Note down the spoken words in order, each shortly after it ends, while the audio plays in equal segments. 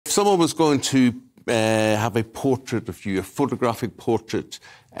someone was going to have a portrait of you, a photographic portrait,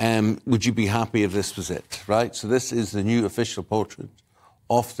 would you be happy if this was it, right? So this is the new official portrait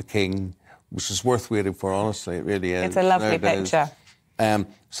of the King, which is worth waiting for, honestly. It really is. It's a lovely picture.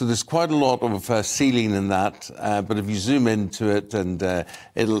 So there's quite a lot of ceiling in that, but if you zoom into it and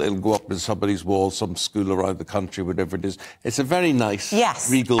it'll go up in somebody's wall, some school around the country, whatever it is. It's a very nice,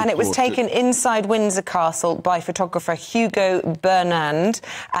 regal and it was portrait. taken inside Windsor Castle by photographer Hugo Burnand,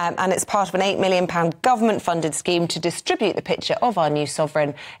 and it's part of an £8 million government-funded scheme to distribute the picture of our new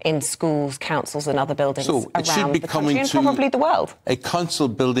sovereign in schools, councils and other buildings around the country and probably the world. A council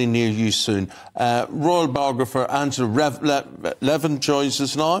building near you soon. Royal biographer Angela Levin joins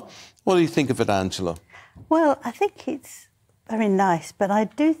us now. What do you think of it, Angela? Well, I think it's very nice, but I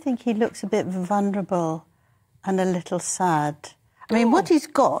do think he looks a bit vulnerable and a little sad. I mean, what he's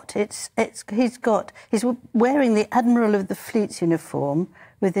got, he's wearing the Admiral of the Fleet's uniform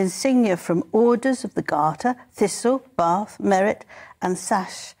with insignia from Orders of the Garter, Thistle, Bath, Merit and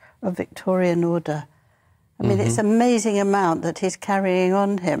Sash of Victorian Order. I mean, it's an amazing amount that he's carrying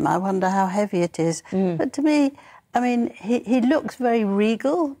on him. I wonder how heavy it is. But to me, I mean, he looks very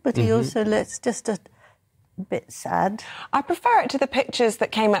regal, but he also looks just a bit sad. I prefer it to the pictures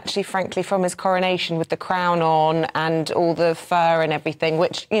that came, actually, frankly, from his coronation with the crown on and all the fur and everything,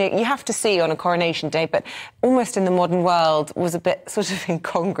 which, you know, you have to see on a coronation day, but almost in the modern world was a bit sort of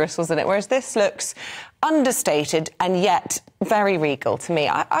incongruous, wasn't it? Whereas this looks understated and yet very regal to me.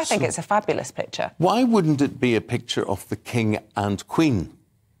 I think it's a fabulous picture. Why wouldn't it be a picture of the King and Queen,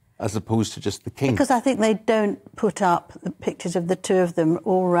 as opposed to just the King? Because I think they don't put up the pictures of the two of them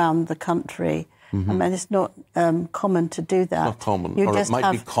all around the country. I mean, it's not common to do that. Not common, or it might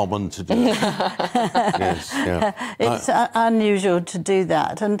be common to do it. Yes, yeah. It's unusual to do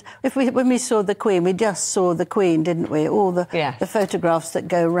that. And when we saw the Queen, we just saw the Queen, didn't we? All the photographs that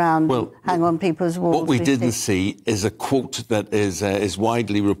go round and hang on people's walls. What we didn't see is a quote that is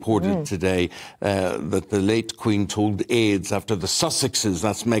widely reported today, that the late Queen told aides after the Sussexes,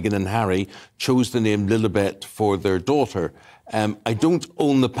 that's Meghan and Harry, chose the name Lilibet for their daughter. I don't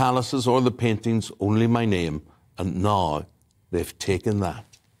own the palaces or the paintings, only my name. And now they've taken that.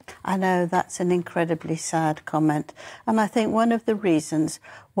 I know, that's an incredibly sad comment. And I think one of the reasons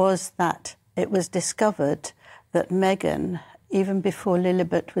was that it was discovered that Meghan, even before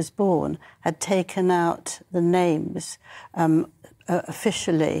Lilibet was born, had taken out the names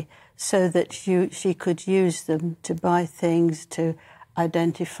officially so that she could use them to buy things, to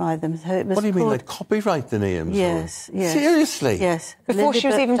identify them. So it was what do you mean, like copyright the names? Yes, yes. Seriously? Yes. Before she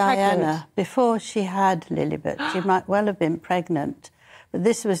was even pregnant? Before she had Lilibet. She might well have been pregnant. But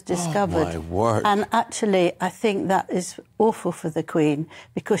this was discovered. Oh, my word. And actually, I think that is awful for the Queen,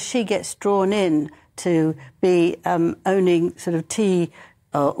 because she gets drawn in to be owning sort of tea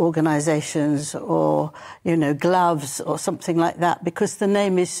organisations or, you know, gloves or something like that, because the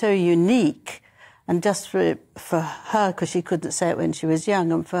name is so unique. And just for her, because she couldn't say it when she was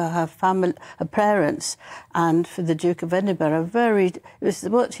young, and for her family, her parents, and for the Duke of Edinburgh, it was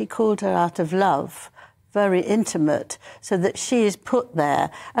what he called her out of love, very intimate, so that she is put there.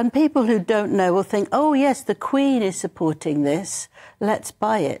 And people who don't know will think, oh, yes, the Queen is supporting this, let's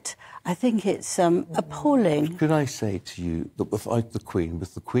buy it. I think it's appalling. Could I say to you that without the Queen,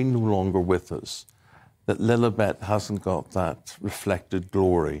 with the Queen no longer with us, that Lilibet hasn't got that reflected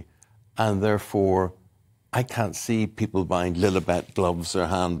glory, and therefore I can't see people buying Lilibet gloves or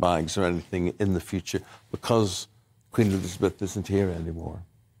handbags or anything in the future because Queen Elizabeth isn't here anymore.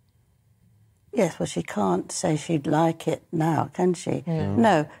 Yes, well, she can't say she'd like it now, can she?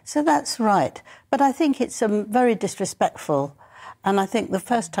 No, so that's right. But I think it's very disrespectful, and I think the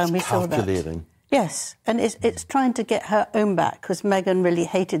first time we saw that... Calculating. Yes, and it's trying to get her own back, because Meghan really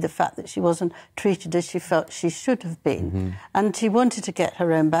hated the fact that she wasn't treated as she felt she should have been. And she wanted to get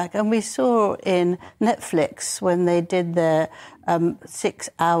her own back. And we saw in Netflix, when they did their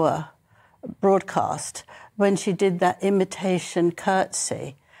 6-hour broadcast, when she did that imitation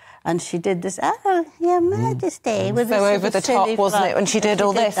curtsy, and she did this, oh, Your Majesty. With so over the top, wasn't it, when she did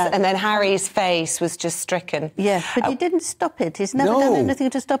all this? And then Harry's face was just stricken. Yes, but he didn't stop it. He's never done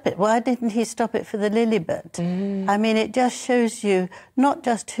anything to stop it. Why didn't he stop it for the Lilibet? I mean, it just shows you not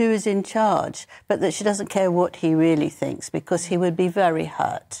just who is in charge, but that she doesn't care what he really thinks, because he would be very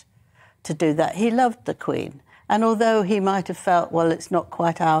hurt to do that. He loved the Queen. And although he might have felt, well, it's not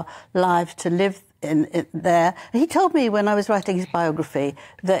quite our lives to live in there. He told me when I was writing his biography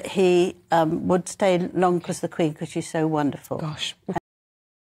that he would stay long because the Queen, because she's so wonderful. Gosh.